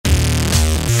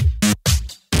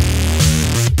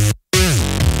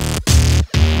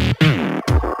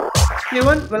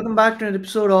everyone, welcome back to an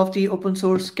episode of the Open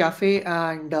Source Cafe,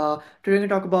 and today we're going to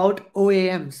talk about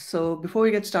OAMs. So before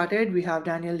we get started, we have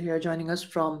Daniel here joining us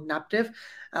from Napptive.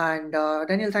 And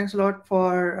Daniel, thanks a lot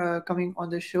for coming on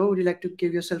the show. Would you like to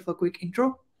give yourself a quick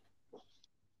intro?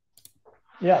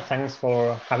 Yeah, thanks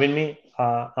for having me.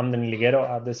 I'm Daniel Higuero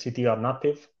at the CTO at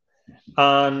Napptive,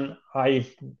 and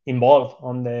I've involved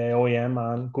on the OAM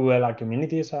and KubeVela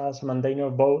communities as a maintainer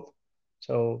of both.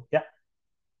 So yeah.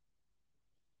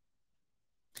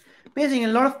 Amazing. A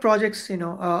lot of projects,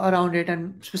 around it,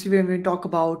 and specifically when we talk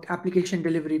about application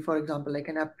delivery, for example, like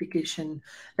an application,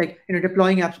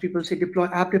 deploying apps. People say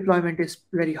app deployment is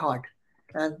very hard,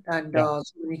 and so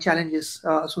many challenges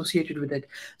associated with it.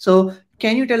 So,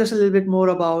 can you tell us a little bit more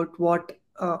about what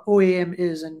OAM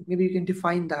is, and maybe you can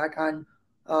define that, and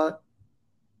uh,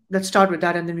 let's start with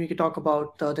that, and then we can talk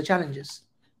about the challenges.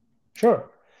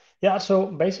 Sure. Yeah, so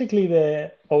basically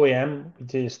the OAM,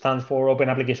 which stands for Open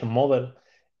Application Model,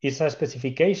 is a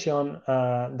specification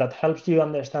that helps you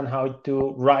understand how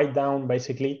to write down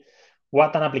basically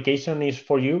what an application is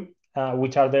for you,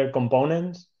 which are their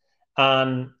components,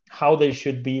 and how they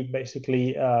should be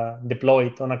basically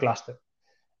deployed on a cluster.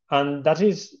 And that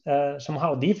is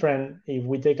somehow different if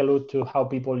we take a look to how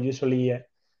people usually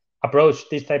approach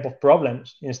this type of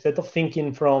problems. Instead of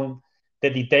thinking from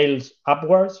the details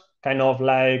upwards, kind of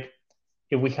like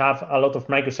if we have a lot of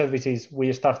microservices,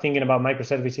 we start thinking about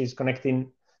microservices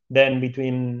connecting then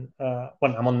between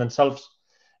among themselves.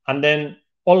 And then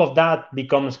all of that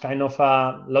becomes kind of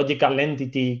a logical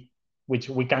entity, which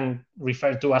we can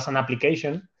refer to as an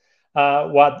application.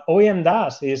 What OEM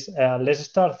does is let's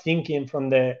start thinking from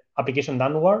the application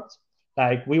downwards.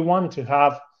 Like we want to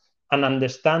have an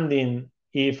understanding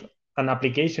if an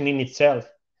application in itself,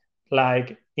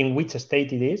 like in which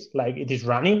state it is, like it is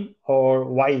running or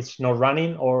why it's not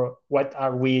running or what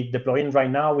are we deploying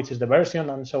right now, which is the version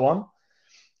and so on.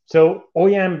 So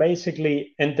OEM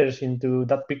basically enters into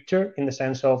that picture in the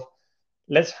sense of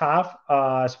let's have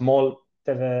a small,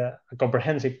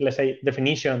 comprehensive, let's say,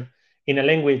 definition in a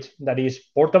language that is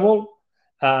portable,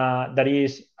 that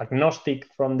is agnostic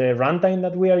from the runtime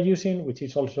that we are using, which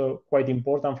is also quite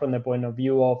important from the point of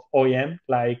view of OEM.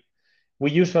 Like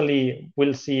we usually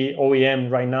will see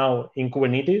OEM right now in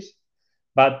Kubernetes,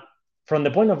 but from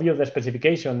the point of view of the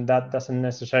specification, that doesn't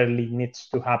necessarily needs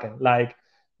to happen. Like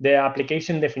the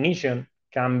application definition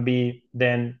can be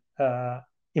then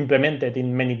implemented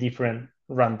in many different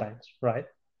runtimes, right?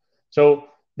 So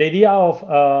the idea of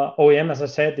OEM, as I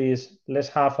said, is let's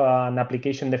have an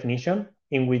application definition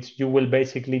in which you will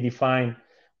basically define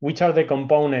which are the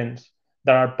components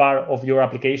that are part of your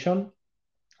application,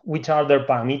 which are their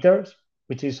parameters,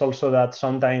 which is also that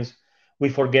sometimes we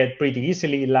forget pretty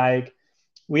easily. Like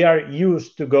we are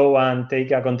used to go and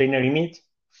take a container image,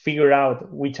 figure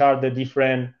out which are the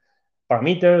different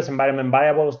parameters, environment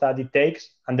variables that it takes,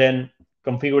 and then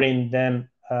configuring them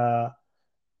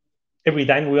every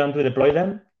time we want to deploy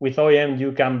them. With OEM,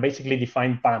 you can basically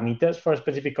define parameters for a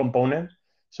specific component.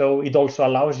 So it also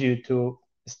allows you to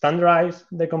standardize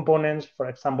the components. For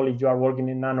example, if you are working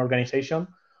in an organization,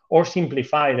 or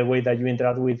simplify the way that you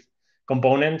interact with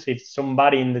components. If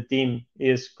somebody in the team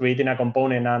is creating a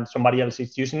component and somebody else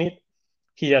is using it,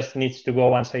 he just needs to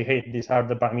go and say, hey, these are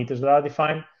the parameters that are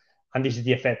defined, and this is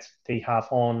the effects they have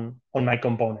on my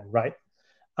component, right?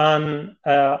 And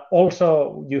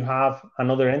also you have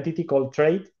another entity called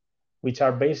trade, which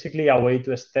are basically a way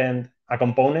to extend a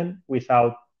component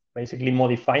without basically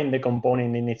modifying the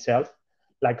component in itself.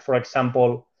 Like, for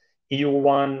example, if you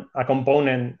want a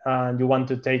component and you want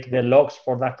to take the logs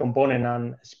for that component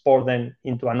and export them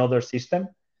into another system,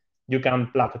 you can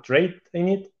plug a trade in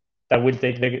it that will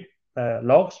take the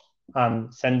logs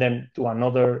and send them to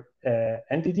another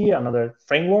entity, another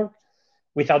framework,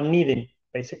 without needing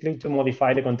basically to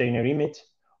modify the container image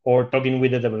or talking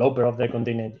with the developer of the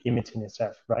container image in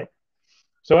itself, right?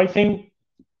 So I think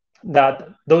that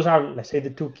those are, let's say, the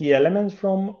two key elements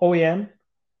from OEM.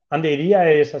 And the idea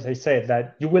is, as I said,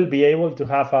 that you will be able to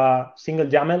have a single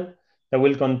YAML that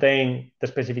will contain the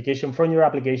specification from your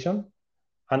application.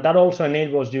 And that also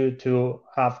enables you to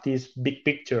have this big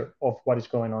picture of what is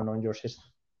going on your system.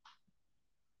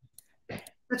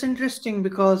 That's interesting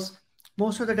because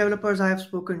most of the developers I have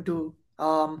spoken to,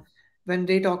 when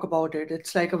they talk about it,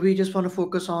 it's like we just want to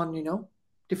focus on,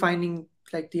 defining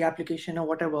like the application or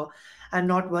whatever, and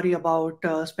not worry about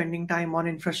spending time on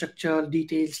infrastructure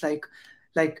details like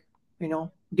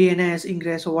DNS,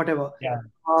 ingress, or whatever. Yeah.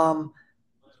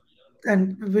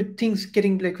 And with things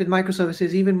getting like with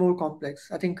microservices even more complex,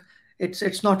 I think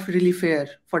it's not really fair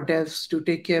for devs to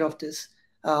take care of this.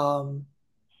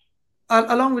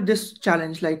 along with this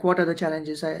challenge, like what are the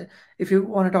challenges? If you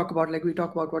want to talk about, like we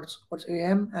talk about what's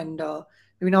AM, and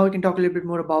maybe now we can talk a little bit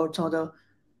more about some of the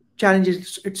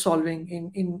challenges it's solving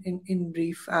in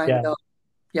brief. And Yeah.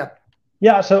 yeah,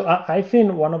 Yeah, so I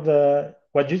think one of the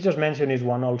what you just mentioned is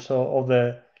one also of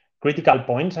the critical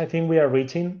points I think we are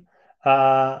reaching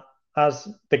as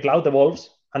the cloud evolves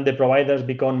and the providers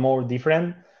become more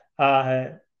different. Uh,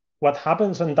 what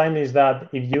happens sometimes is that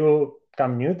if you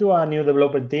come new to a new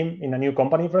developer team in a new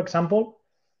company, for example,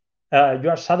 you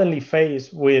are suddenly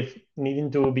faced with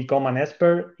needing to become an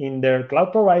expert in their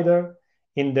cloud provider,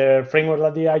 in the framework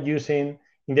that they are using,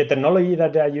 in the technology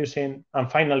that they are using,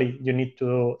 and finally, you need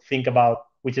to think about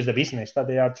which is the business that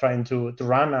they are trying to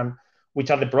run and which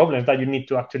are the problems that you need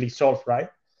to actually solve, right?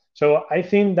 So I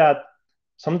think that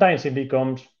sometimes it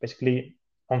becomes basically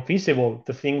unfeasible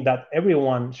to think that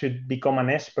everyone should become an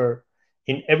expert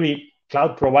in every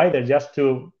cloud provider just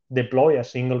to deploy a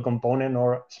single component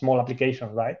or small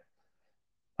application, right?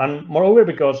 And moreover,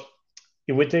 because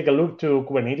if we take a look to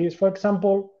Kubernetes, for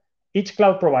example, each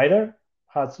cloud provider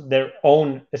has their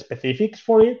own specifics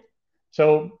for it.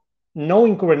 So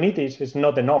knowing Kubernetes is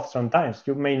not enough sometimes.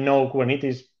 You may know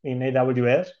Kubernetes in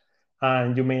AWS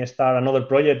and you may start another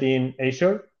project in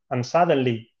Azure, and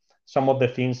suddenly some of the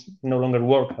things no longer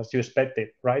work as you expected,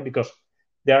 right? Because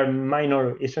there are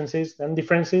minor essences and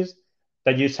differences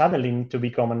that you suddenly need to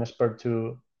become an expert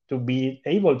to be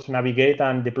able to navigate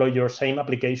and deploy your same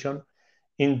application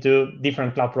into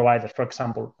different cloud providers, for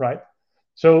example, right?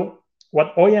 So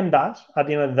what OEM does at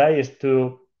the end of the day is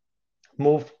to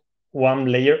move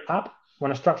one layer up,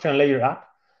 one abstraction layer up,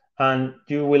 and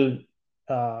you will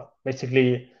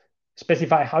basically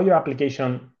specify how your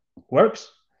application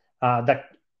works. That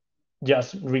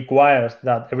just requires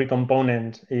that every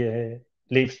component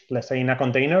lives, let's say, in a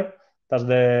container. That's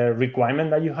the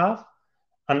requirement that you have.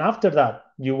 And after that,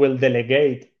 you will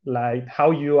delegate like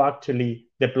how you actually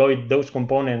deploy those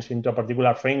components into a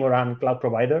particular framework and cloud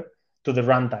provider to the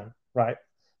runtime, right?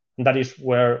 And that is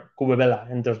where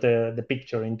KubeVela enters the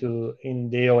picture in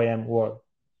the OAM world.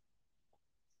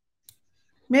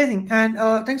 amazing. And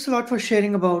thanks a lot for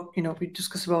sharing about, we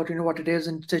discuss about, what it is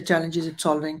and the challenges it's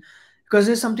solving, because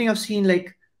there's something I've seen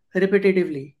like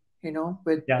repetitively,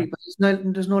 with Yeah. people.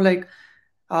 There's no like,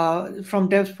 from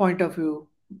dev's point of view,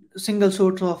 single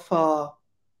source of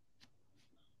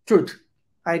truth,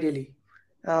 ideally.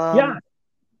 Yeah. Um,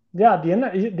 Yeah. At the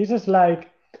end, this is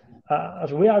like,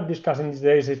 as we are discussing these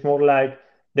days, it's more like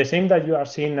the same that you are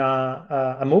seeing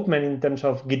a movement in terms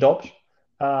of GitOps.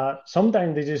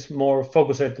 Sometimes this is more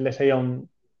focused, let's say, on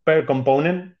per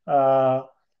component,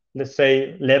 let's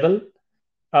say, level.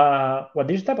 What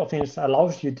this type of things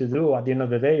allows you to do at the end of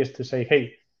the day is to say,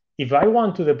 hey, if I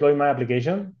want to deploy my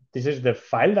application, this is the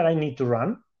file that I need to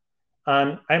run,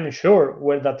 and I'm sure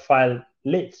where that file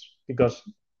lives. Because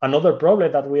another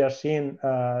problem that we are seeing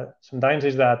sometimes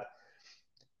is that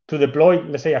to deploy,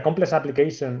 let's say, a complex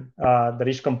application that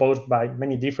is composed by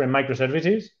many different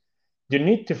microservices, you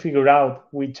need to figure out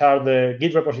which are the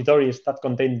Git repositories that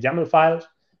contain YAML files,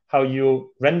 how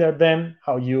you render them,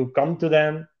 how you come to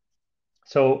them.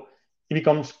 So it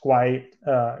becomes quite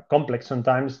complex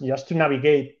sometimes just to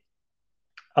navigate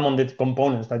among the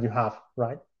components that you have,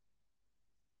 right?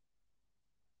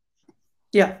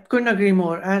 Yeah, couldn't agree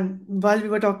more. And while we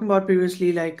were talking about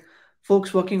previously, like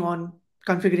folks working on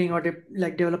configuring or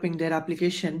like developing their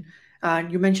application,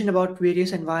 and you mentioned about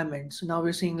various environments. So now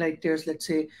we're seeing like there's, let's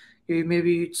say,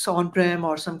 maybe it's on-prem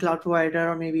or some cloud provider,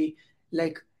 or maybe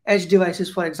like edge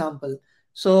devices, for example.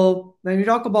 So when we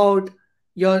talk about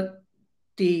your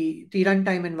the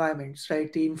runtime environments,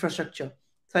 right, the infrastructure.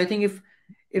 So I think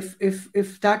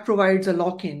if that provides a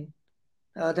lock-in,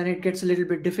 then it gets a little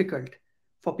bit difficult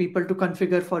for people to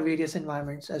configure for various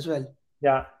environments as well.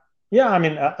 Yeah. Yeah. I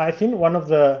mean, I think one of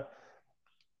the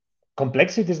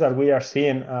complexities that we are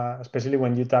seeing, especially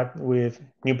when you talk with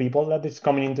new people that is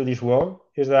coming into this world,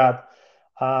 is that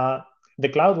uh, the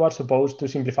cloud was supposed to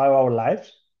simplify our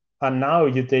lives. And now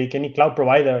you take any cloud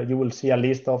provider, you will see a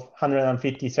list of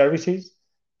 150 services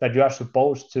that you are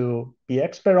supposed to be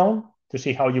expert on to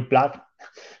see how you plug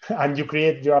and you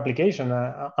create your application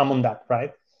among that,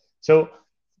 right? So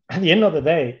at the end of the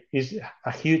day, is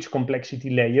a huge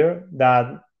complexity layer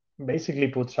that basically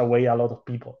puts away a lot of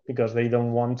people because they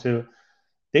don't want to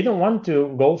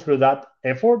go through that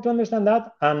effort to understand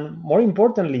that, and more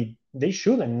importantly, they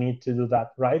shouldn't need to do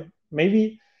that, right?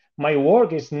 Maybe my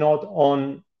work is not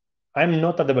on, I'm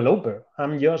not a developer,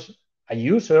 I'm just a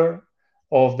user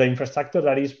of the infrastructure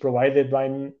that is provided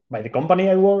by the company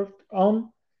I work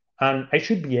on, and I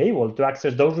should be able to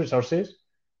access those resources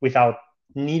without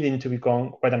needing to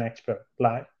become quite an expert,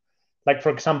 like. Like, for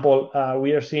example,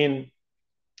 we are seeing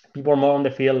people more on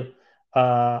the field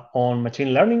on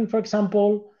machine learning, for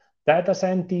example, data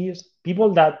scientists,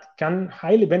 people that can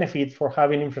highly benefit for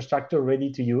having infrastructure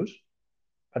ready to use,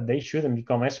 but they shouldn't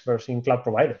become experts in cloud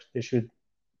providers. They should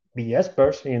be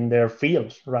experts in their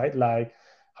fields, right? Like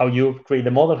how you create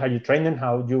the model, how you train them,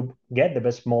 how you get the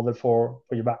best model for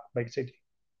your back, basically.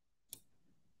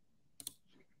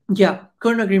 Yeah,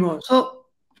 couldn't agree more. So,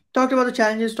 talked about the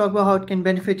challenges, talk about how it can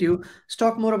benefit you. Let's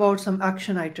talk more about some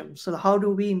action items. So, how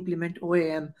do we implement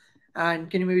OAM? And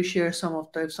can you maybe share some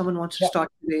of the, if someone wants to Yeah.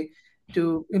 start today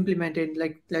to implement it,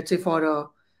 like let's say for a,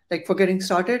 like for getting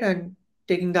started and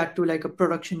taking that to like a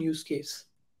production use case?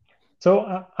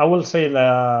 So I will say,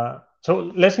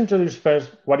 so let's introduce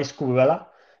first what is KubeVela,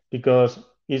 because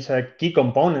it's a key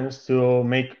components to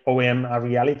make OAM a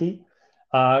reality.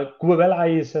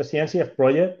 KubeVela is a CNCF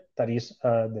project that is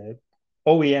the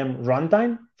OEM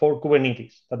runtime for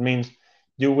Kubernetes. That means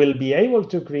you will be able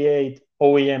to create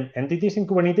OEM entities in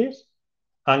Kubernetes,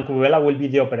 and KubeVela will be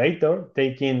the operator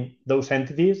taking those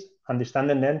entities,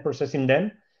 understanding them, processing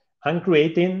them, and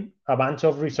creating a bunch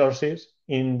of resources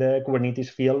in the Kubernetes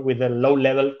field with the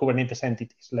low-level Kubernetes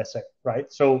entities, let's say,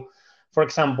 right? So, for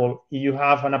example, if you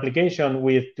have an application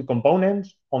with two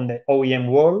components on the OEM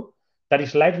world, that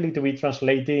is likely to be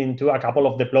translated into a couple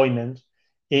of deployments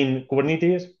in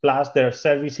Kubernetes, plus their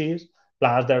services,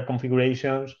 plus their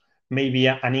configurations, maybe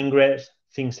an ingress,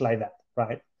 things like that,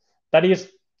 right? That is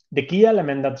the key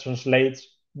element that translates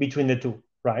between the two,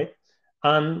 right?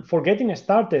 And for getting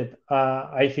started,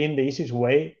 I think the easiest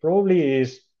way probably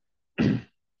is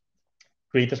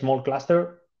create a small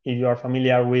cluster. If you are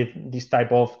familiar with this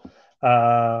type of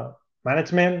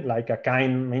management, like a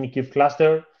kind Minikube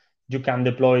cluster, you can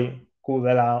deploy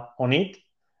KubeVela on it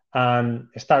and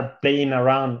start playing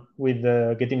around with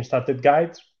the getting started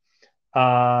guides.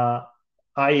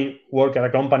 I work at a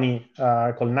company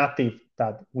called Napptive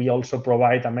that we also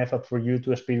provide a method for you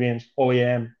to experience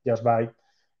OEM just by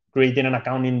creating an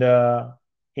account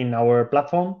in our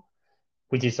platform,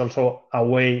 which is also a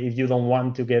way if you don't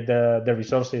want to get the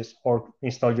resources or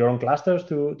install your own clusters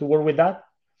to work with that.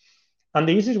 And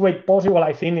the easiest way possible,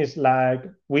 I think, is like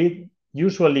we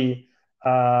usually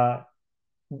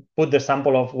put the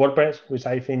sample of WordPress, which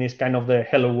I think is kind of the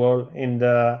hello world in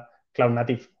the cloud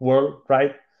native world,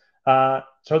 right?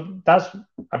 So that's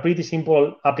a pretty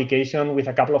simple application with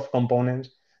a couple of components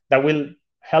that will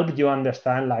help you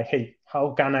understand, like, hey,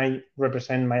 how can I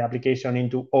represent my application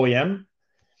into OEM?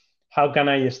 How can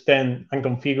I extend and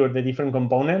configure the different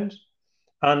components?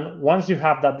 And once you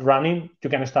have that running, you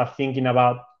can start thinking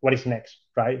about what is next,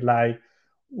 right? Like,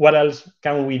 what else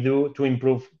can we do to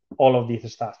improve all of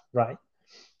this stuff, right?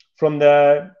 From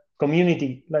the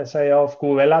community, let's say, of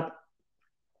KubeVela,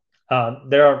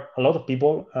 there are a lot of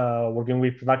people working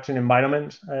with production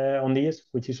environments on this,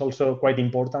 which is also quite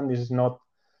important. This is not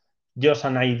just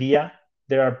an idea.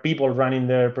 There are people running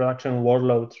their production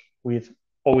workloads with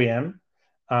OEM,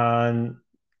 and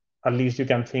at least you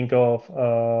can think of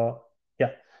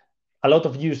a lot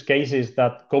of use cases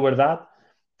that cover that,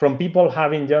 from people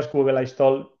having just KubeVela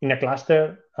installed in a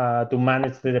cluster to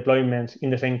manage the deployments in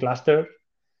the same cluster,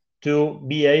 to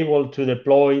be able to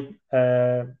deploy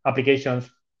applications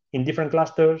in different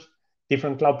clusters,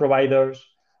 different cloud providers.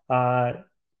 The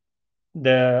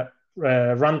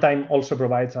runtime also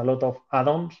provides a lot of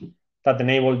add-ons that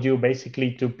enable you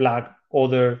basically to plug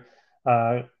other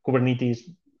Kubernetes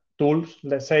tools,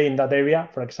 let's say, in that area.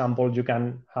 For example, you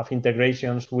can have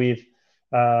integrations with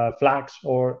Flags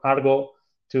or Argo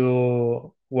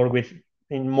to work with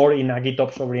more in a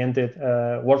GitOps oriented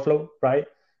workflow, right?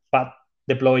 But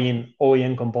deploying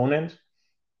OEM components.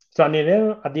 So at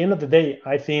the end of the day,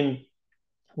 I think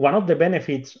one of the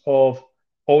benefits of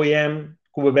OEM,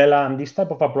 KubeVela, and this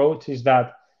type of approach is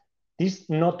that this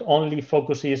not only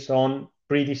focuses on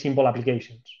pretty simple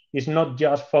applications. It's not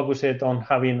just focused on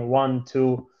having one,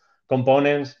 two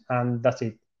components, and that's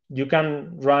it. You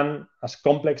can run as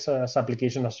complex as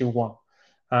application as you want,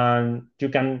 and you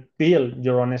can build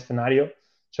your own scenario.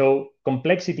 So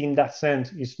complexity in that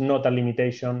sense is not a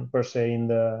limitation per se in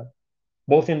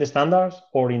both in the standards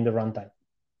or in the runtime.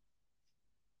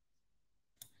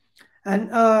 And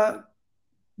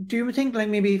do you think like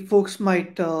maybe folks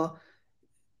might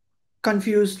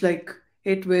confuse like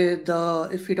it with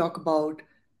if we talk about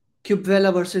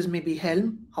KubeVela versus maybe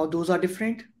Helm, how those are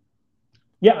different?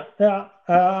 Yeah,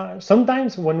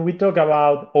 sometimes when we talk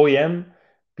about OEM,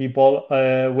 people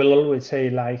will always say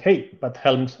like, "Hey, but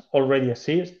Helms already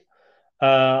exist,"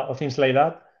 or things like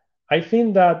that. I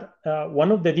think that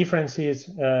one of the differences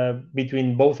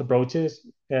between both approaches,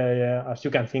 as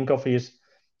you can think of, is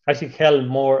I see Helm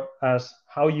more as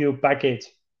how you package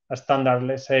a standard,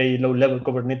 let's say, low-level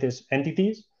Kubernetes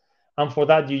entities. And for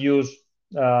that, you use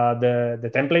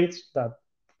the templates that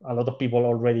a lot of people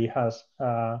already has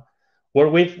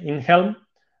worked with in Helm.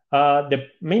 The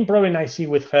main problem I see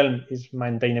with Helm is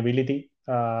maintainability.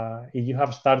 If you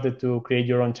have started to create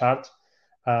your own charts,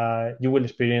 you will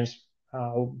experience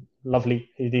how lovely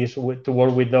it is to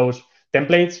work with those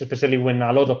templates, especially when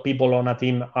a lot of people on a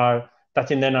team are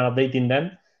touching them and updating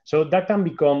them. So that can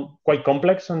become quite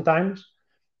complex sometimes.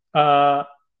 Uh,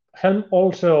 Helm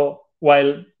also,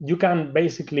 while you can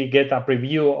basically get a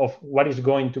preview of what is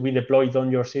going to be deployed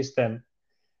on your system,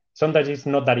 sometimes it's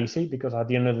not that easy because at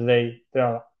the end of the day, there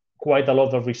are quite a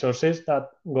lot of resources that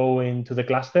go into the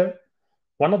cluster.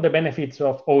 One of the benefits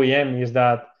of OAM is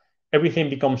that everything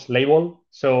becomes labeled.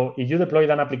 So if you deploy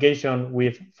an application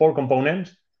with 4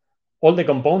 components, all the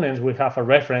components will have a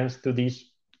reference to this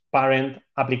parent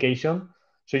application.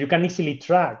 So you can easily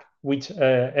track which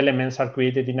elements are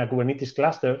created in a Kubernetes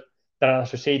cluster that are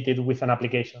associated with an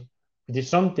application. It is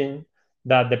something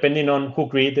that, depending on who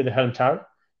created the Helm chart,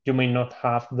 you may not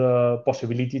have the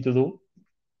possibility to do.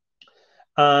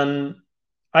 And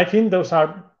I think those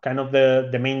are kind of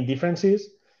the main differences.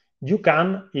 You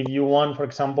can, if you want, for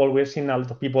example, we're seeing a lot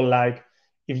of people like,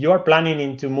 if you are planning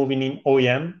into moving in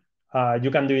OEM,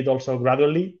 you can do it also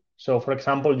gradually. So for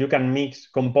example, you can mix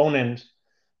components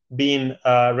being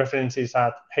references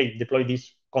at, hey, deploy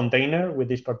this container with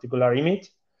this particular image.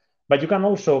 But you can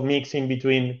also mix in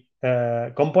between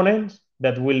components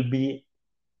that will be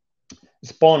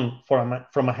spawned from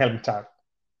a Helm chart.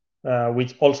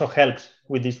 Which also helps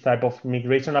with this type of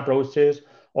migration approaches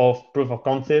of proof of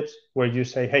concepts, where you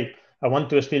say, hey, I want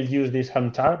to still use this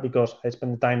Helm chart because I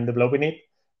spent the time developing it,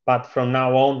 but from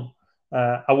now on,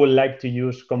 I would like to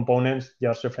use components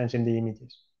just referencing the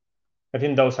images. I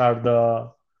think those are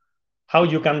the how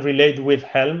you can relate with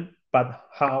Helm, but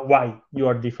why you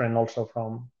are different also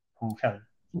from Helm.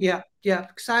 Yeah, yeah.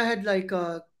 Because I had like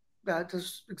that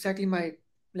is exactly my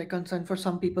like concern for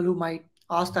some people who might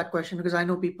ask that question, because I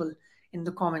know people in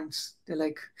the comments they're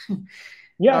like,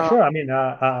 Yeah, uh, sure. I mean,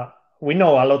 we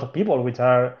know a lot of people which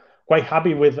are quite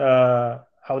happy with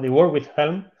how they work with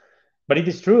Helm. But it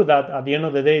is true that at the end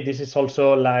of the day, this is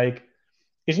also like,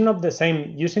 it's not the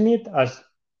same using it as,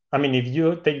 I mean, if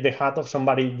you take the hat of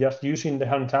somebody just using the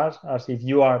Helm chart as if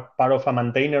you are part of a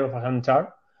maintainer of a Helm chart.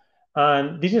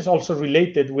 And this is also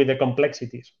related with the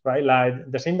complexities, right?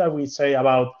 Like the same that we say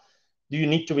about, do you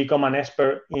need to become an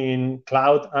expert in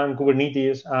cloud and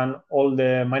Kubernetes and all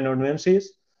the minor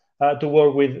nuances to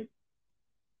work with,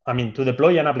 I mean, to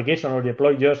deploy an application or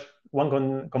deploy just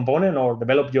one component or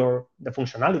develop the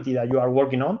functionality that you are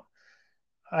working on.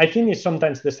 I think it's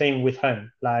sometimes the same with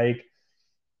Helm, like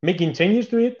making changes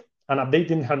to it and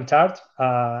updating Helm charts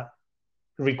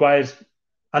requires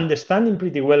understanding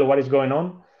pretty well what is going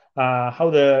on, how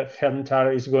the Helm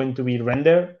chart is going to be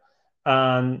rendered,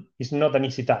 and it's not an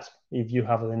easy task if you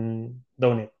haven't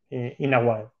done it in a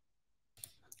while.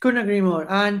 couldn't agree more.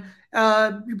 And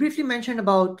you briefly mentioned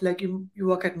about like you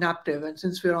work at Napptive, and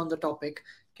since we're on the topic,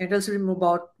 can you tell us a bit more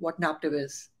about what Napptive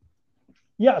is?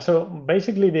 Yeah, so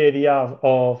basically the idea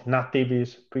of Napptive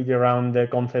is pretty around the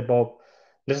concept of,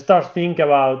 let's start think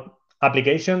about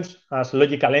applications as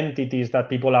logical entities that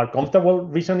people are comfortable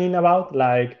reasoning about.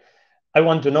 Like, I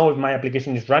want to know if my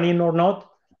application is running or not.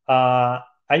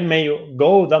 I may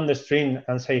go down the stream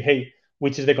and say, hey,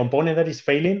 which is the component that is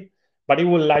failing? But I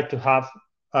would like to have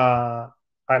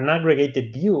an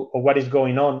aggregated view of what is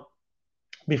going on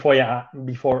before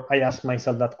I ask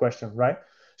myself that question, right?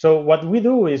 So what we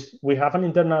do is we have an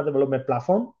internal development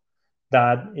platform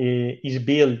that is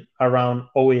built around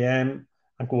OAM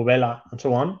and KubeVela and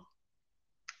so on.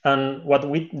 And what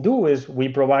we do is we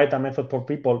provide a method for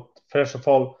people, first of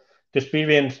all, to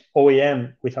experience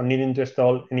OAM without needing to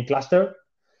install any cluster.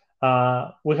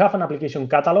 We have an application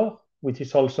catalog, which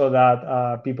is also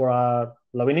that people are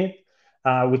loving it,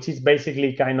 which is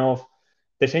basically kind of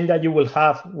the same that you will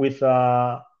have with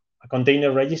a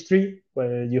container registry,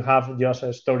 where you have just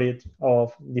a storage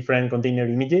of different container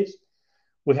images.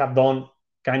 We have done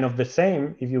kind of the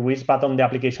same, if you wish, but on the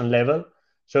application level.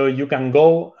 So you can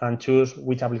go and choose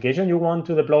which application you want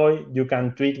to deploy. You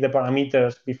can tweak the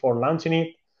parameters before launching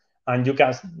it, and you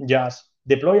can just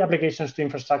deploy applications to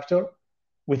infrastructure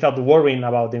without worrying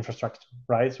about the infrastructure,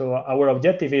 right? So our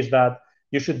objective is that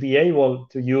you should be able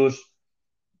to use,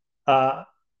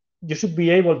 you should be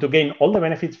able to gain all the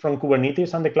benefits from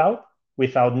Kubernetes and the cloud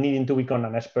without needing to become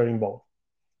an expert in both.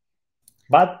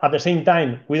 But at the same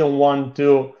time, we don't want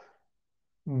to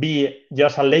be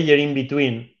just a layer in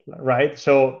between, right?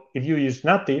 So if you use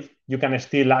Napptive, you can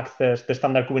still access the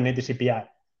standard Kubernetes API.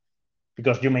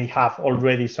 because you may have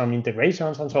already some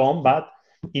integrations and so on. But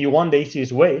if you want the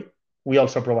easiest way, we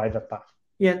also provide that path.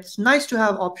 Yeah, it's nice to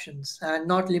have options and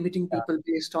not limiting Yeah. people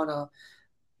based on a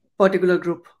particular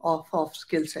group of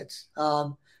skill sets.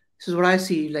 This is what I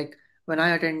see, like when I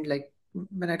attend, like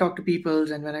when I talk to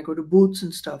people and when I go to booths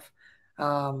and stuff.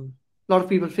 A lot of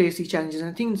people face these challenges, and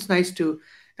I think it's nice to,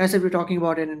 as if we're talking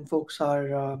about it, and folks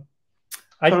are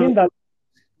I sort of, think that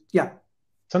yeah,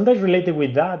 sometimes related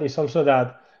with that is also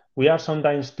that we are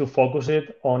sometimes too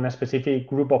focused on a specific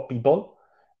group of people.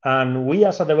 And we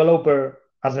as a developer,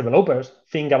 as developers,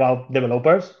 think about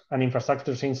developers, and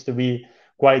infrastructure seems to be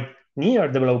quite near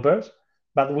developers.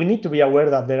 But we need to be aware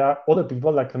that there are other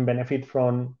people that can benefit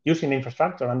from using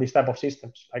infrastructure and this type of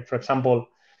systems. Like, for example,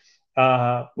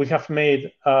 we have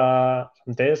made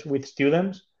some tests with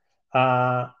students,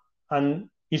 and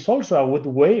it's also a good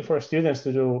way for students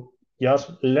to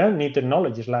just learn new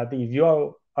technologies. Like if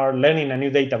you are learning a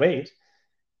new database,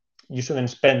 you shouldn't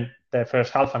spend the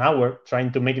first half an hour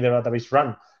trying to make the database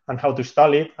run and how to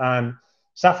install it and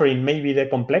suffering maybe the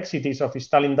complexities of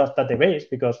installing that database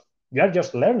because you are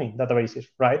just learning databases,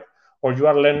 right? Or you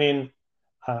are learning,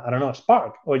 I don't know,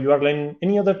 Spark, or you are learning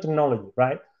any other technology,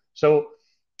 right? So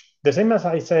the same as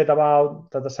I said about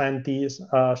data scientists,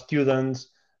 students,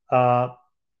 a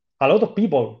lot of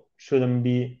people shouldn't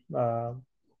be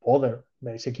bothered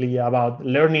basically about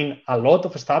learning a lot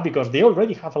of stuff because they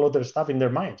already have a lot of stuff in their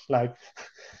minds. Like,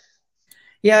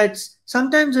 yeah, it's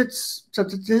sometimes it's so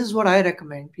this is what I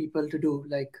recommend people to do,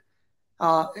 like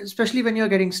especially when you're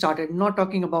getting started. I'm not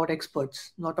talking about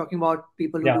experts, not talking about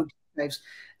people who yeah, do deep dives.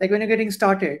 Like when you're getting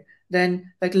started,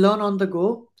 then like learn on the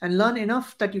go and learn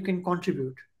enough that you can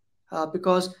contribute,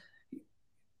 because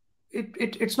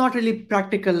it's not really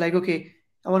practical. Like, okay,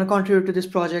 I want to contribute to this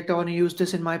project, I want to use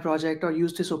this in my project or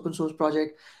use this open source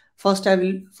project. First I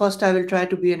will try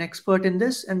to be an expert in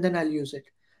this, and then I'll use it.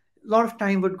 A lot of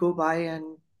time would go by,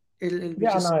 and it'll be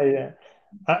yeah, just, no, yeah.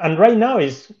 And right now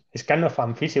is kind of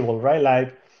unfeasible, right?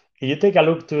 Like, if you take a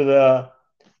look to the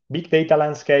big data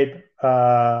landscape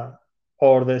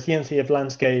or the CNCF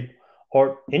landscape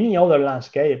or any other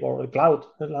landscape or the cloud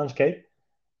landscape,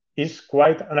 is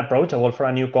quite unapproachable for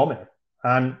a newcomer.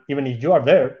 And even if you are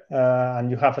there and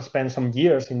you have spent some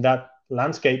years in that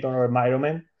landscape or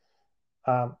environment,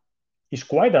 um, it's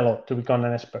quite a lot to become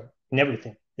an expert in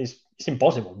everything. It's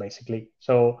impossible, basically.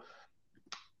 So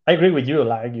I agree with you.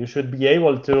 Like, you should be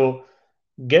able to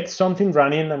get something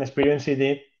running and experience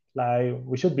it. Like,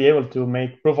 we should be able to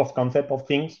make proof of concept of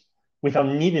things without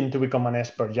needing to become an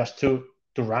expert just to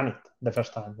run it the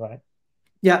first time, right?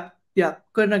 yeah, yeah,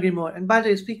 couldn't agree more. And by the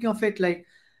way, speaking of it, like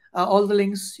all the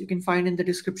links you can find in the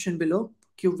description below.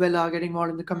 KubeVela, getting more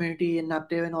in the community, and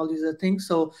Napptive, and all these other things.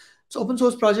 So it's open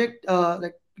source project.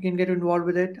 Like you can get involved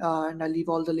with it, and I'll leave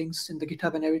all the links in the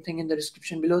GitHub and everything in the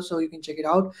description below, so you can check it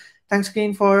out. Thanks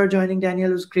again for joining,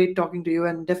 Daniel. It was great talking to you,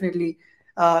 and definitely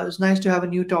it was nice to have a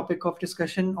new topic of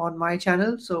discussion on my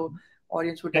channel. So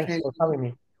audience would Thanks definitely, for having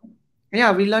me.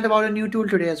 yeah, we learned about a new tool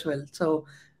today as well. So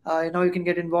now you can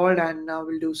get involved, and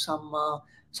we'll do some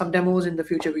demos in the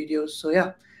future videos. So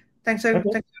yeah, thanks Okay,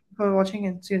 thanks for watching,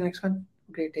 and see you next one.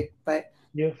 Great day. Bye.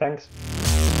 you thanks.